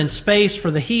insulation and space for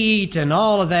the heat and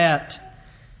all of that.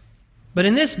 But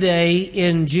in this day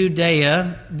in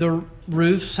Judea,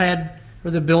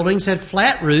 the buildings had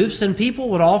flat roofs, and people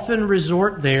would often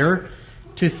resort there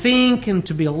to think and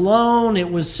to be alone.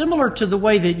 It was similar to the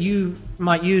way that you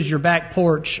might use your back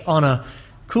porch on a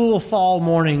cool fall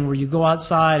morning where you go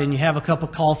outside and you have a cup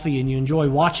of coffee and you enjoy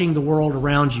watching the world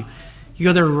around you. You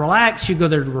go there to relax, you go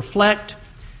there to reflect.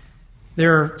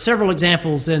 There are several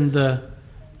examples in the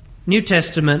New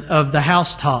Testament of the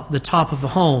housetop, the top of a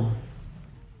home.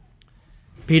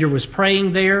 Peter was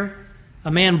praying there.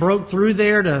 Men broke through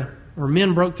there to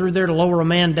lower a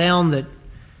man down that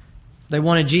they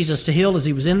wanted Jesus to heal as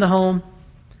he was in the home.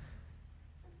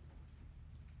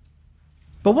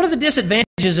 But one of the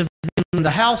disadvantages of being on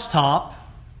the housetop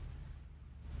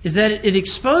is that it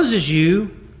exposes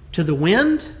you to the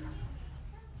wind,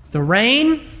 the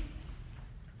rain,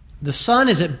 the sun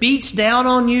as it beats down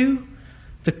on you,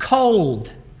 the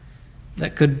cold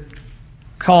that could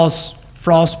cause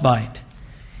frostbite.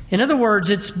 In other words,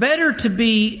 it's better to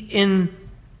be in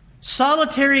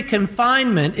solitary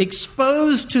confinement,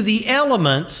 exposed to the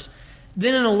elements,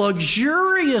 than in a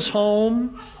luxurious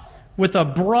home with a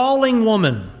brawling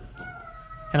woman.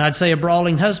 And I'd say a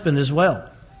brawling husband as well.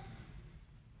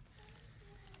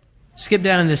 Skip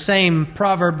down in the same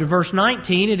proverb to verse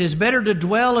 19. It is better to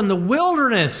dwell in the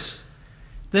wilderness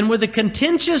than with a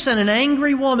contentious and an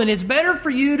angry woman. It's better for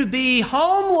you to be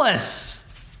homeless.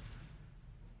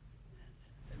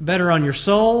 Better on your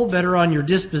soul, better on your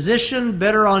disposition,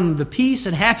 better on the peace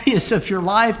and happiness of your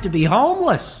life to be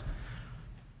homeless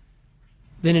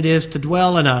than it is to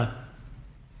dwell in a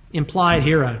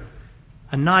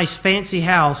nice fancy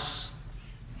house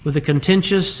with a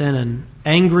contentious and an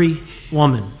angry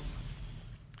woman.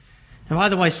 And by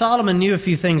the way, Solomon knew a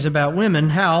few things about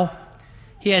women, how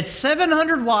he had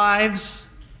 700 wives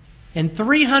and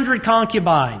 300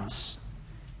 concubines.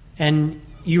 And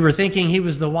you were thinking he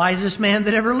was the wisest man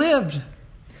that ever lived.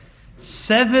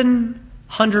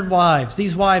 700 wives.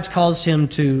 These wives caused him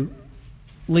to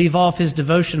leave off his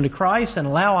devotion to Christ and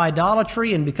allow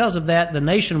idolatry, and because of that, the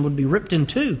nation would be ripped in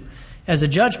two as a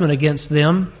judgment against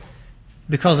them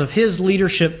because of his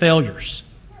leadership failures.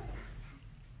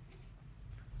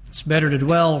 It's better to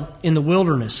dwell in the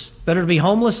wilderness, better to be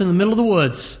homeless in the middle of the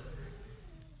woods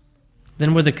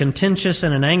than with a contentious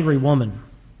and an angry woman.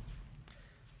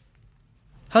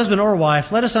 Husband or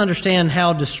wife, let us understand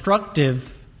how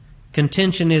destructive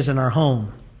contention is in our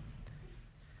home.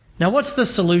 Now, what's the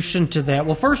solution to that?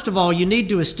 Well, first of all, you need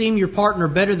to esteem your partner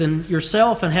better than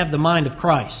yourself and have the mind of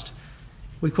Christ.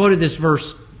 We quoted this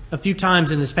verse a few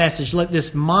times in this passage. Let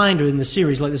this mind, or in the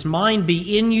series, let this mind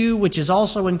be in you, which is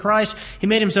also in Christ. He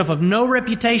made himself of no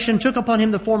reputation, took upon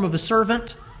him the form of a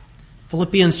servant.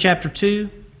 Philippians chapter 2.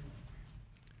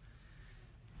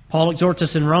 Paul exhorts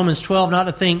us in Romans 12 not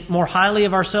to think more highly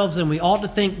of ourselves than we ought to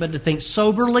think, but to think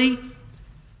soberly.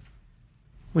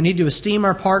 We need to esteem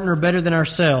our partner better than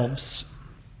ourselves.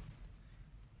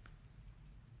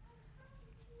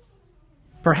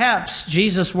 Perhaps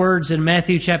Jesus' words in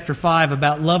Matthew chapter 5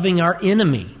 about loving our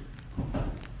enemy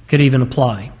could even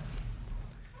apply.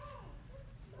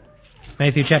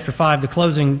 Matthew chapter 5, the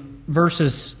closing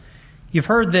verses You've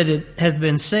heard that it hath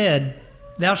been said,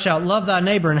 Thou shalt love thy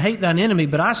neighbor and hate thine enemy.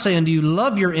 But I say unto you,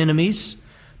 love your enemies,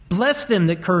 bless them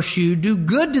that curse you, do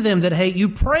good to them that hate you,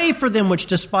 pray for them which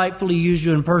despitefully use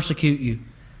you and persecute you.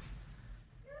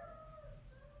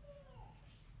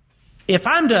 If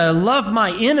I'm to love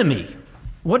my enemy,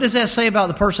 what does that say about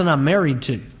the person I'm married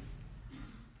to?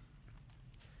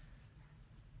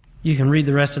 You can read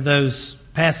the rest of those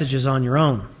passages on your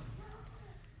own.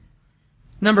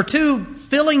 Number 2,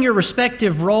 filling your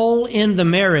respective role in the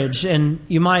marriage, and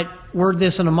you might word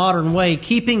this in a modern way,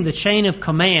 keeping the chain of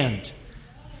command.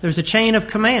 There's a chain of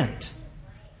command.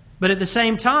 But at the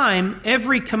same time,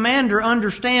 every commander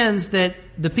understands that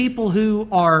the people who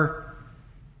are,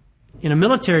 in a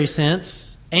military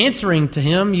sense, answering to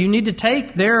him, you need to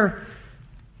take their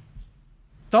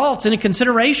thoughts into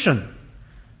consideration.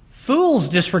 Fools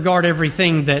disregard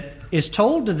everything that is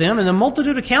told to them, and the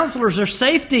multitude of counselors are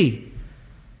safety.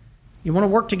 You want to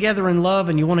work together in love,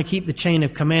 and you want to keep the chain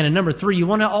of command. And number 3, you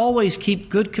want to always keep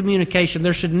good communication.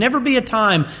 There should never be a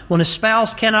time when a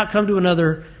spouse cannot come to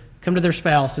their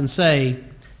spouse and say,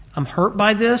 I'm hurt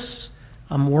by this,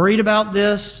 I'm worried about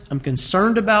this, I'm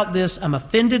concerned about this, I'm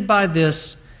offended by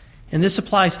this. And this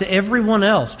applies to everyone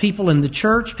else, people in the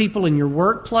church, people in your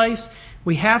workplace.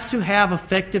 We have to have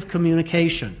effective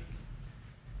communication.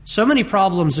 So many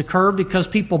problems occur because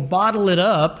people bottle it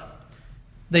up.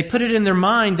 They put it in their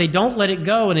mind, they don't let it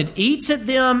go, and it eats at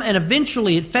them, and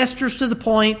eventually it festers to the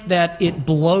point that it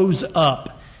blows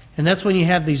up. And that's when you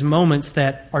have these moments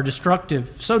that are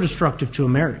destructive, so destructive to a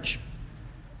marriage.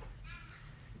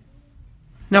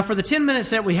 Now, for the 10 minutes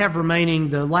that we have remaining,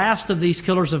 the last of these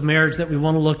killers of marriage that we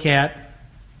want to look at,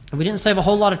 and we didn't save a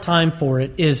whole lot of time for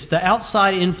it, is the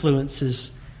outside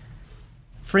influences,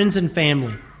 friends and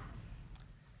family.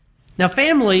 Now,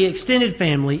 family, extended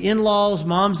family, in-laws,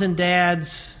 moms and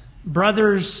dads,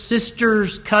 brothers,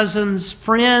 sisters, cousins,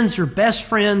 friends, or best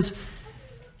friends,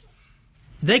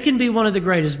 they can be one of the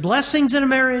greatest blessings in a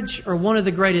marriage or one of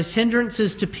the greatest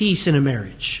hindrances to peace in a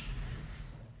marriage.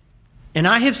 And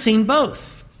I have seen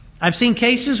both. I've seen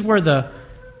cases where the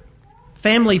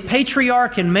family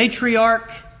patriarch and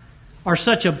matriarch are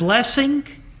such a blessing,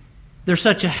 they're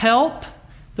such a help,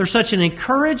 they're such an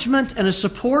encouragement and a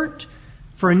support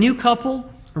for a new couple,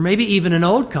 or maybe even an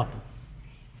old couple.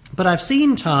 But I've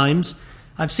seen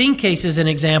cases and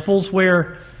examples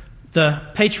where the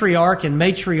patriarch and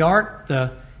matriarch,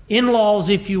 the in-laws,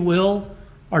 if you will,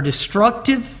 are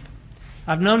destructive.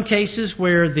 I've known cases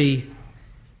where the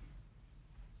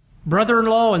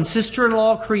brother-in-law and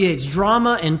sister-in-law creates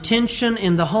drama and tension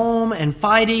in the home and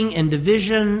fighting and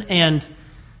division. And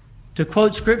to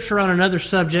quote Scripture on another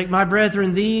subject, my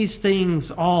brethren, these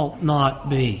things ought not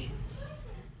be.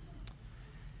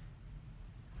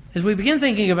 As we begin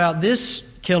thinking about this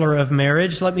killer of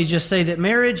marriage, let me just say that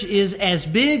marriage is as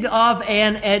big of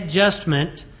an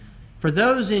adjustment for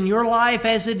those in your life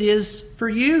as it is for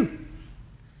you.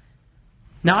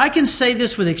 Now, I can say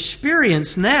this with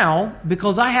experience now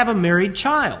because I have a married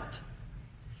child.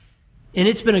 And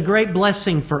it's been a great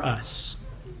blessing for us.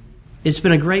 It's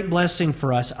been a great blessing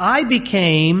for us. I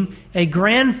became a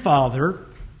grandfather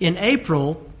in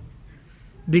April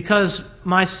because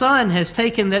my son has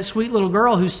taken that sweet little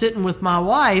girl who's sitting with my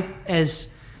wife as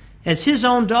his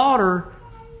own daughter,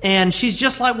 and she's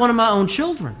just like one of my own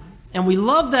children. And we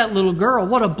love that little girl.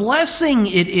 What a blessing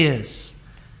it is.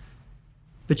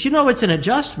 But you know, it's an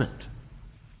adjustment.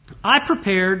 I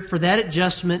prepared for that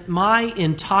adjustment my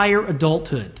entire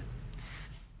adulthood.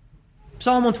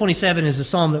 Psalm 127 is a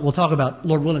psalm that we'll talk about,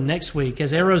 Lord willing, next week.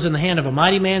 As arrows in the hand of a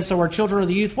mighty man, so are children of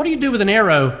the youth. What do you do with an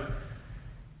arrow?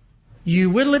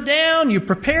 You whittle it down, you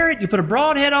prepare it, you put a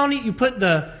broadhead on it, you put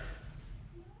the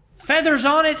feathers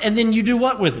on it, and then you do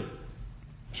what with it?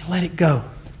 You let it go.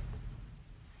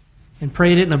 And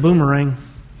pray it in a boomerang.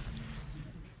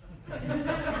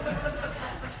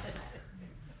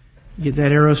 Get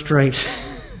that arrow straight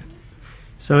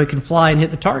so it can fly and hit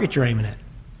the target you're aiming at.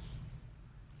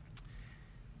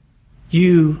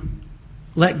 You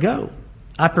let go.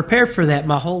 I prepared for that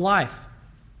my whole life.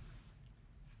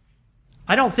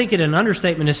 I don't think it an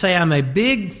understatement to say I'm a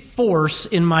big force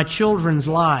in my children's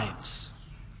lives.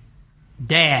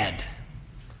 Dad.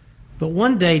 But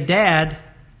one day, Dad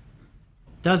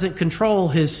doesn't control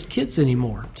his kids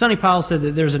anymore. Sonny Powell said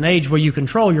that there's an age where you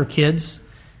control your kids,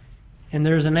 and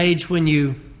there's an age when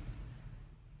you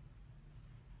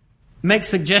make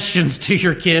suggestions to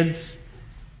your kids,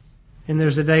 and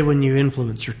there's a day when you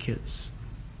influence your kids.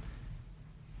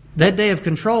 That day of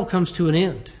control comes to an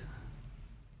end.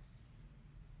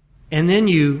 And then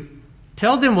you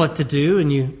tell them what to do,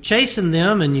 and you chasten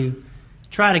them, and you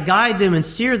try to guide them and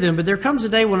steer them, but there comes a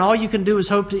day when all you can do is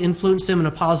hope to influence them in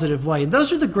a positive way. And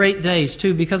those are the great days,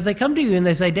 too, because they come to you and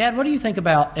they say, Dad, what do you think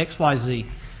about XYZ?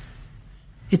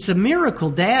 It's a miracle,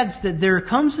 dads, that there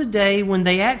comes a day when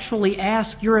they actually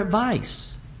ask your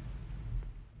advice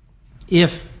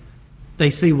if they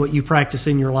see what you practice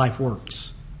in your life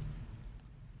works.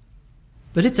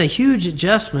 But it's a huge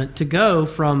adjustment to go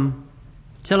from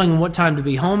telling them what time to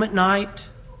be home at night,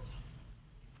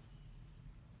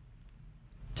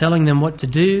 telling them what to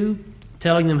do,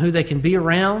 telling them who they can be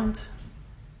around,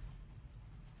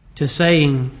 to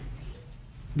saying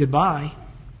goodbye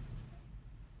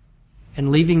and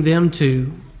leaving them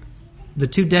to the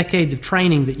 2 decades of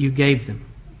training that you gave them.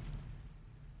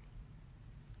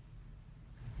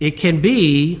 It can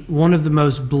be one of the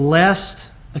most blessed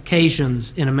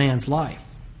occasions in a man's life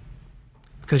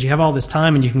because you have all this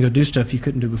time and you can go do stuff you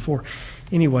couldn't do before.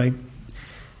 Anyway,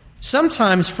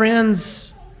 sometimes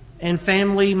friends and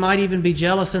family might even be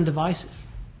jealous and divisive.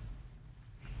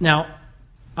 Now,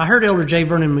 I heard Elder J.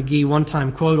 Vernon McGee one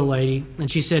time quote a lady,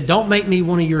 and she said, "Don't make me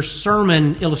one of your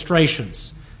sermon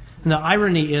illustrations." And the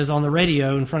irony is, on the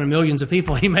radio in front of millions of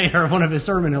people, he made her one of his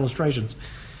sermon illustrations.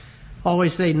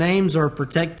 Always say names are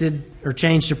protected or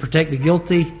changed to protect the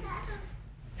guilty.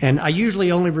 And I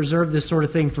usually only reserve this sort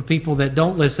of thing for people that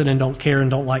don't listen and don't care and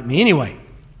don't like me. Anyway,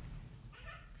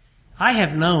 I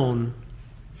have known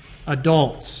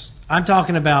adults, I'm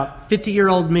talking about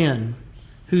 50-year-old men,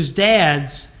 whose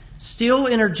dads still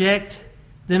interject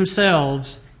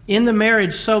themselves in the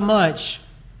marriage so much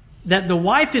that the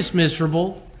wife is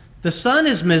miserable, the son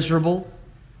is miserable,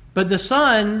 but the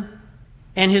son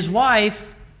and his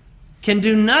wife can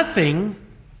do nothing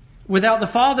without the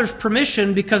father's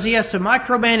permission because he has to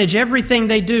micromanage everything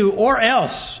they do, or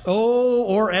else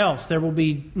there will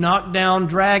be knockdown,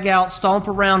 drag out, stomp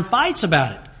around fights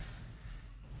about it.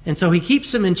 And so he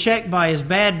keeps them in check by his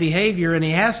bad behavior, and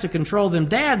he has to control them.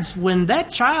 Dads, when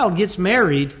that child gets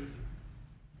married,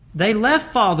 they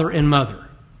left father and mother.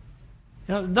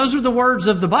 You know, those are the words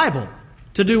of the Bible.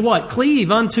 To do what?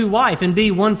 Cleave unto wife and be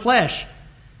one flesh.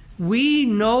 We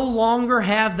no longer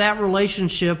have that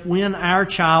relationship when our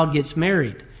child gets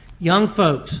married. Young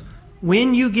folks,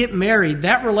 when you get married,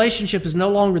 that relationship is no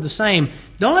longer the same.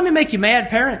 Don't let me make you mad,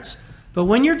 parents, but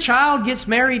when your child gets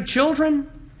married, children,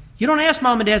 you don't ask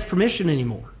mom and dad's permission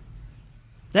anymore.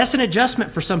 That's an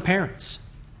adjustment for some parents.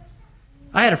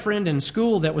 I had a friend in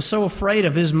school that was so afraid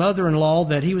of his mother-in-law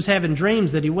that he was having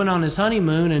dreams that he went on his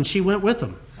honeymoon and she went with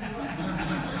him.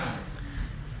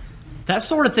 That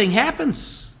sort of thing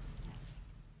happens.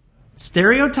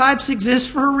 Stereotypes exist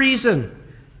for a reason.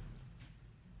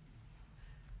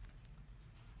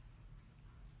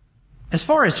 As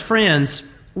far as friends,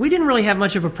 we didn't really have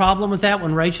much of a problem with that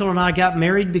when Rachel and I got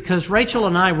married because Rachel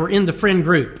and I were in the friend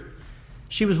group.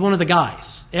 She was one of the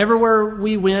guys. Everywhere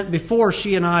we went before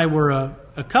she and I were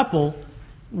a couple,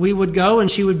 we would go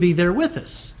and she would be there with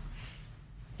us.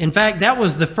 In fact, that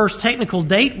was the first technical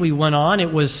date we went on.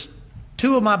 It was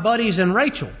 2 of my buddies and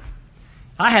Rachel.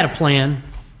 I had a plan,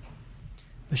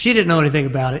 but she didn't know anything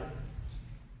about it.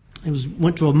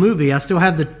 Went to a movie. I still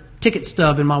have the ticket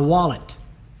stub in my wallet.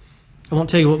 I won't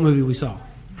tell you what movie we saw.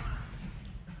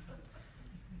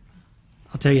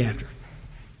 I'll tell you after.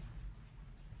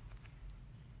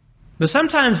 But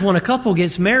sometimes when a couple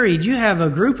gets married, you have a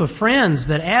group of friends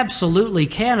that absolutely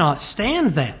cannot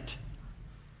stand that.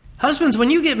 Husbands, when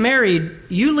you get married,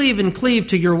 you leave and cleave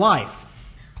to your wife,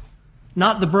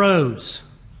 not the bros.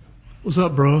 What's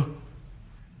up, bro?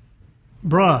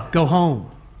 Bruh, go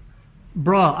home.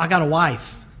 Bruh, I got a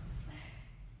wife.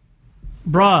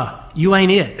 Bruh, you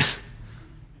ain't it.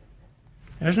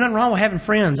 There's nothing wrong with having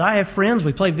friends. I have friends.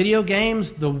 We play video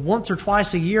games. The once or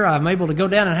twice a year I'm able to go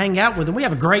down and hang out with them. We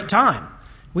have a great time.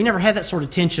 We never had that sort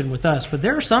of tension with us. But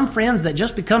there are some friends that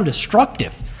just become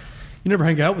destructive. You never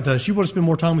hang out with us. You want to spend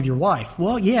more time with your wife.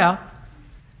 Well, yeah.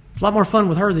 It's a lot more fun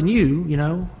with her than you, you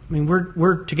know. I mean,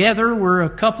 we're together. We're a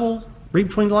couple. Read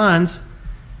between the lines.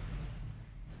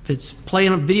 If it's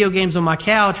playing video games on my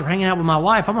couch or hanging out with my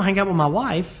wife, I'm going to hang out with my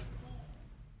wife.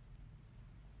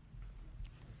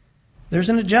 There's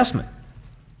an adjustment.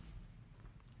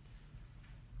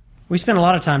 We spend a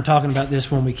lot of time talking about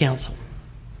this when we counsel.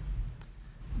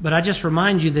 But I just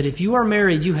remind you that if you are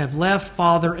married, you have left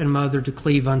father and mother to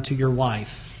cleave unto your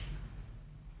wife.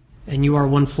 And you are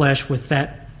one flesh with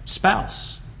that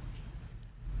spouse.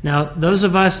 Now, those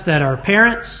of us that are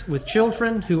parents with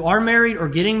children who are married or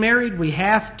getting married, we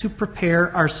have to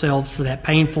prepare ourselves for that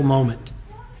painful moment.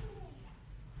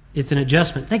 It's an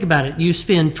adjustment. Think about it. You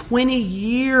spend 20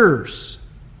 years,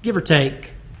 give or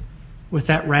take, with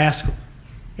that rascal.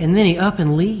 And then he up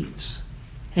and leaves.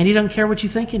 And he doesn't care what you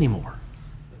think anymore.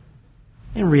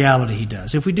 In reality, He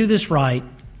does. If we do this right,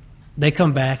 they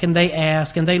come back and they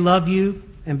ask and they love you.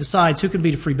 And besides, who can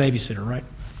beat a free babysitter, right?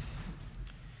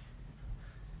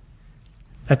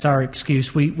 That's our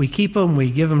excuse. We keep them, we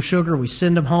give them sugar, we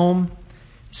send them home.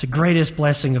 It's the greatest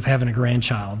blessing of having a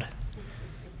grandchild.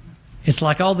 It's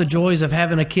like all the joys of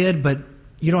having a kid, but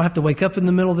you don't have to wake up in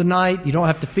the middle of the night. You don't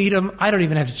have to feed them. I don't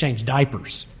even have to change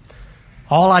diapers.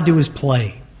 All I do is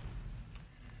play.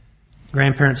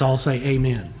 Grandparents all say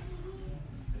amen.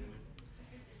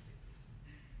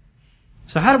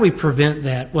 So how do we prevent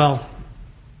that? Well,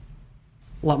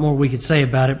 a lot more we could say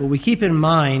about it, but we keep in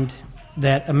mind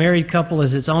that a married couple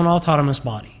is its own autonomous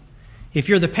body. If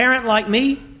you're the parent like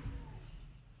me,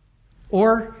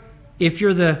 or if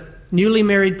you're the newly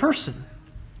married person,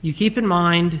 you keep in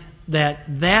mind that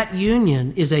that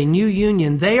union is a new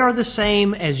union. They are the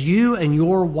same as you and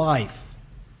your wife.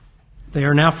 They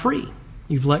are now free.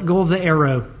 You've let go of the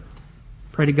arrow.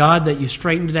 Pray to God that you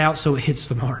straightened it out so it hits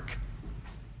the mark.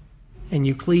 And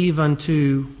you cleave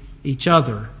unto each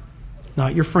other,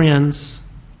 not your friends,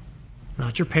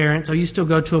 not your parents. Oh, you still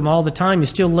go to them all the time. You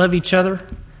still love each other.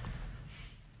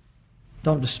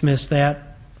 Don't dismiss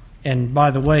that. And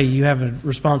by the way, you have a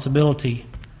responsibility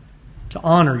to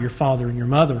honor your father and your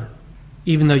mother,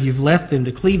 even though you've left them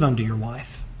to cleave unto your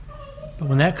wife. But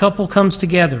when that couple comes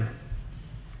together,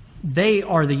 they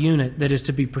are the unit that is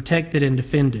to be protected and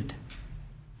defended.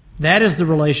 That is the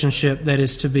relationship that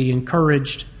is to be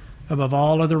encouraged above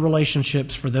all other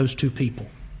relationships for those two people.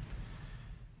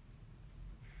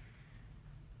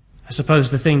 I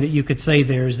suppose the thing that you could say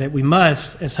there is that we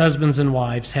must, as husbands and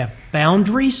wives, have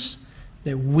boundaries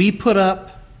that we put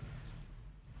up,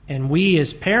 and we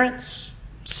as parents,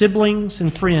 siblings,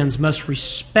 and friends must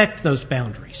respect those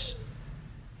boundaries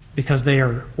because they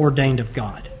are ordained of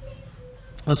God.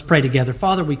 Let's pray together.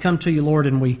 Father, we come to you, Lord,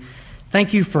 and we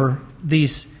thank you for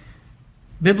these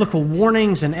biblical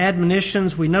warnings and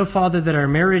admonitions. We know, Father, that our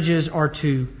marriages are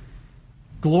to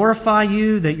glorify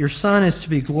you, that your Son is to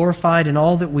be glorified in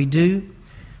all that we do.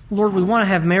 Lord, we want to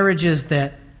have marriages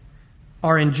that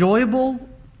are enjoyable.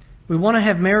 We want to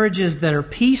have marriages that are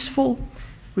peaceful.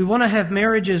 We want to have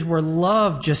marriages where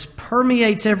love just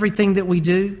permeates everything that we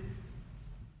do.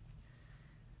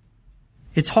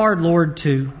 It's hard, Lord,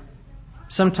 to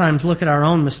sometimes look at our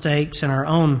own mistakes and our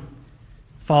own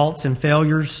faults and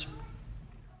failures.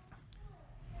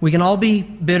 We can all be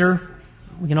bitter.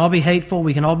 We can all be hateful.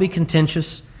 We can all be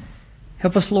contentious.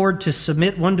 Help us, Lord, to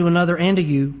submit one to another and to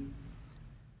you.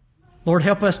 Lord,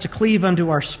 help us to cleave unto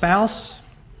our spouse,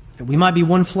 that we might be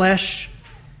one flesh.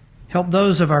 Help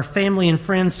those of our family and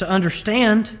friends to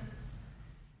understand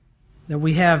that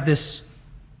we have this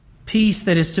peace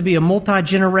that is to be a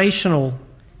multi-generational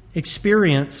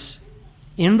experience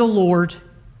in the Lord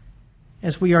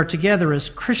as we are together as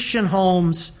Christian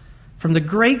homes, from the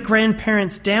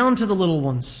great-grandparents down to the little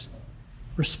ones,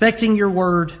 respecting your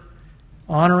word,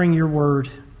 honoring your word,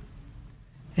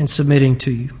 and submitting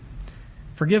to you.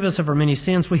 Forgive us of our many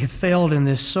sins. We have failed in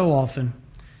this so often.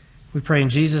 We pray in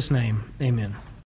Jesus' name. Amen.